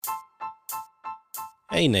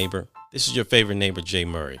Hey neighbor, this is your favorite neighbor, Jay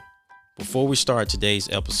Murray. Before we start today's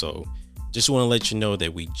episode, just want to let you know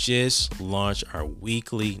that we just launched our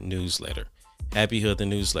weekly newsletter, Happy Hood the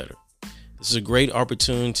Newsletter. This is a great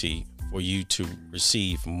opportunity for you to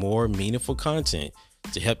receive more meaningful content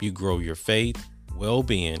to help you grow your faith,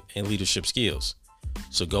 well-being, and leadership skills.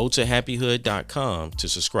 So go to happyhood.com to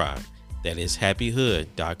subscribe. That is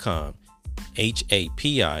happyhood.com,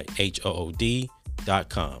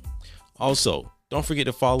 HAPIHOOD.com. Also, don't forget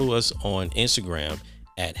to follow us on Instagram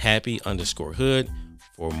at happy_hood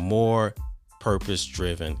for more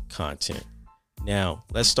purpose-driven content. Now,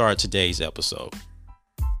 let's start today's episode.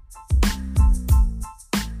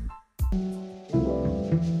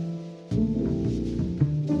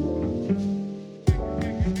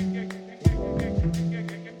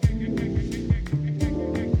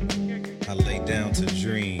 I lay down to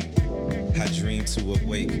dream. I dream to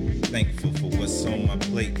awake. Thankful for what's on my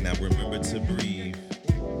plate. Now remember to breathe.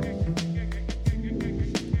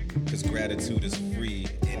 Cause gratitude is free.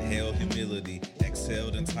 Inhale humility. Exhale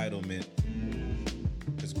entitlement.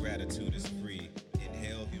 Cause gratitude is free.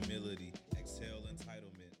 Inhale humility. Exhale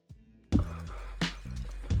entitlement.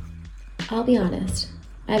 I'll be honest,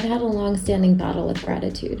 I've had a long-standing battle with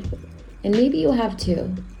gratitude. And maybe you have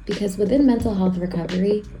too, because within mental health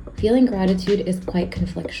recovery, feeling gratitude is quite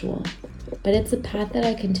conflictual. But it's a path that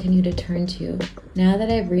I continue to turn to now that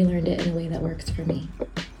I've relearned it in a way that works for me.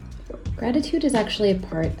 Gratitude is actually a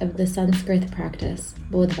part of the Sanskrit practice,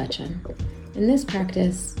 Bodh Vachan. In this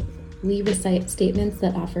practice, we recite statements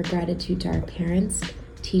that offer gratitude to our parents,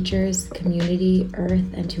 teachers, community,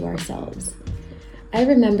 earth, and to ourselves. I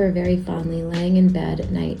remember very fondly laying in bed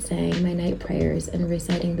at night saying my night prayers and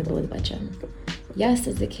reciting the Bodh Vachan. Yes,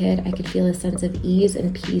 as a kid, I could feel a sense of ease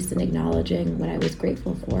and peace in acknowledging what I was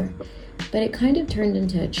grateful for, but it kind of turned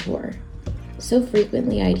into a chore. So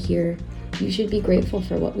frequently I'd hear, "You should be grateful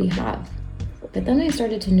for what we have." But then I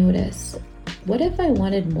started to notice, what if I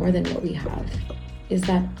wanted more than what we have? Is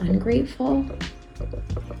that ungrateful?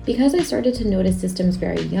 Because I started to notice systems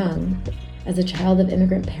very young, as a child of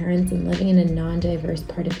immigrant parents and living in a non-diverse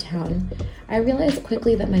part of town, I realized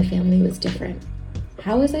quickly that my family was different.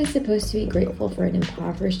 How was I supposed to be grateful for an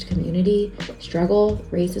impoverished community, struggle,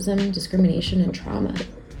 racism, discrimination, and trauma?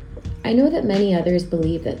 I know that many others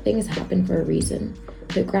believe that things happen for a reason,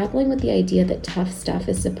 but grappling with the idea that tough stuff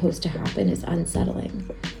is supposed to happen is unsettling.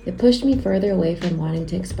 It pushed me further away from wanting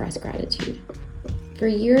to express gratitude. For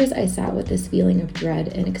years, I sat with this feeling of dread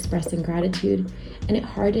in expressing gratitude, and it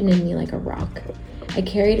hardened in me like a rock. I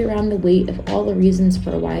carried around the weight of all the reasons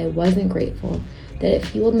for why I wasn't grateful, that it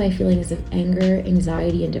fueled my feelings of anger,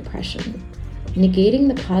 anxiety, and depression. Negating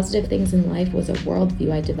the positive things in life was a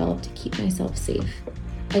worldview I developed to keep myself safe.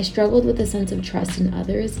 I struggled with a sense of trust in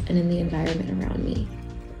others and in the environment around me.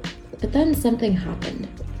 But then something happened.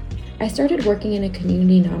 I started working in a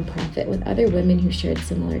community nonprofit with other women who shared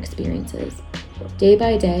similar experiences. Day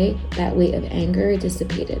by day, that weight of anger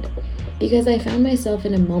dissipated because I found myself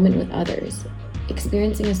in a moment with others,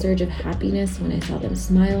 experiencing a surge of happiness when I saw them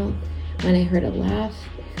smile, when I heard a laugh,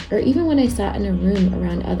 or even when I sat in a room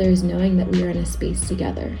around others knowing that we were in a space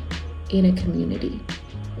together, in a community.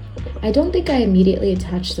 I don't think I immediately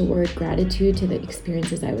attached the word gratitude to the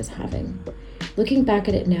experiences I was having. Looking back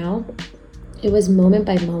at it now, it was moment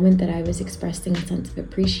by moment that I was expressing a sense of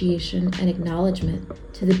appreciation and acknowledgement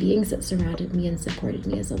to the beings that surrounded me and supported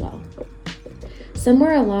me as well.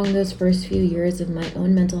 Somewhere along those first few years of my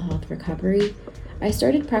own mental health recovery, I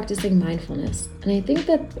started practicing mindfulness, and I think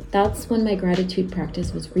that that's when my gratitude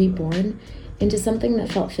practice was reborn into something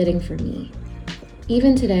that felt fitting for me.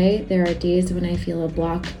 Even today, there are days when I feel a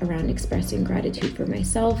block around expressing gratitude for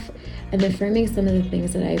myself and affirming some of the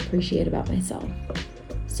things that I appreciate about myself.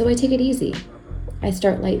 So I take it easy. I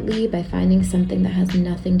start lightly by finding something that has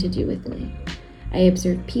nothing to do with me. I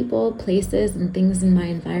observe people, places, and things in my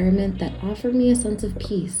environment that offer me a sense of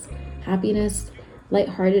peace, happiness,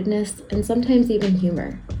 lightheartedness, and sometimes even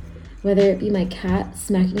humor. Whether it be my cat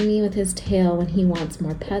smacking me with his tail when he wants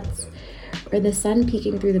more pets, or the sun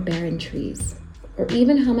peeking through the barren trees, or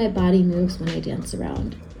even how my body moves when I dance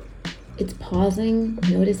around. It's pausing,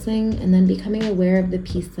 noticing, and then becoming aware of the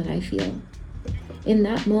peace that I feel. In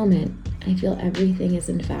that moment, I feel everything is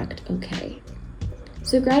in fact okay.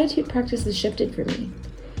 So gratitude practice has shifted for me.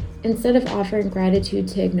 Instead of offering gratitude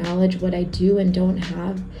to acknowledge what I do and don't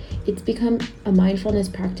have, it's become a mindfulness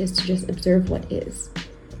practice to just observe what is.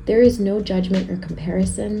 There is no judgment or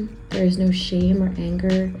comparison. There is no shame or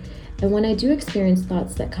anger. And when I do experience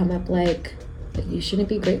thoughts that come up like, but you shouldn't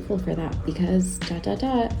be grateful for that because ...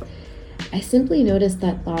 I simply notice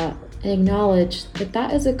that thought and acknowledge that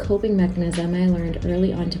that is a coping mechanism I learned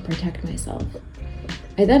early on to protect myself.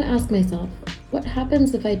 I then ask myself, what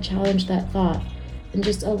happens if I challenge that thought and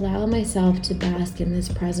just allow myself to bask in this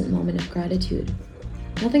present moment of gratitude?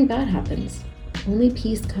 Nothing bad happens. Only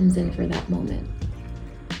peace comes in for that moment.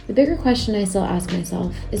 The bigger question I still ask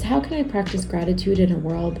myself is, how can I practice gratitude in a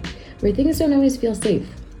world where things don't always feel safe?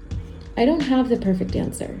 I don't have the perfect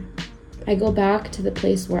answer. I go back to the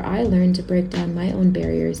place where I learned to break down my own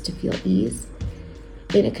barriers to feel ease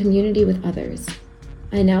in a community with others.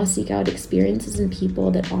 I now seek out experiences and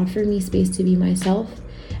people that offer me space to be myself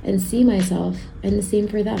and see myself, and the same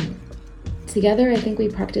for them. Together, I think we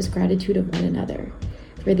practice gratitude of one another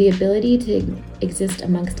for the ability to exist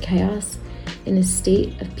amongst chaos in a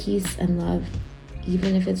state of peace and love,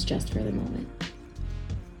 even if it's just for the moment.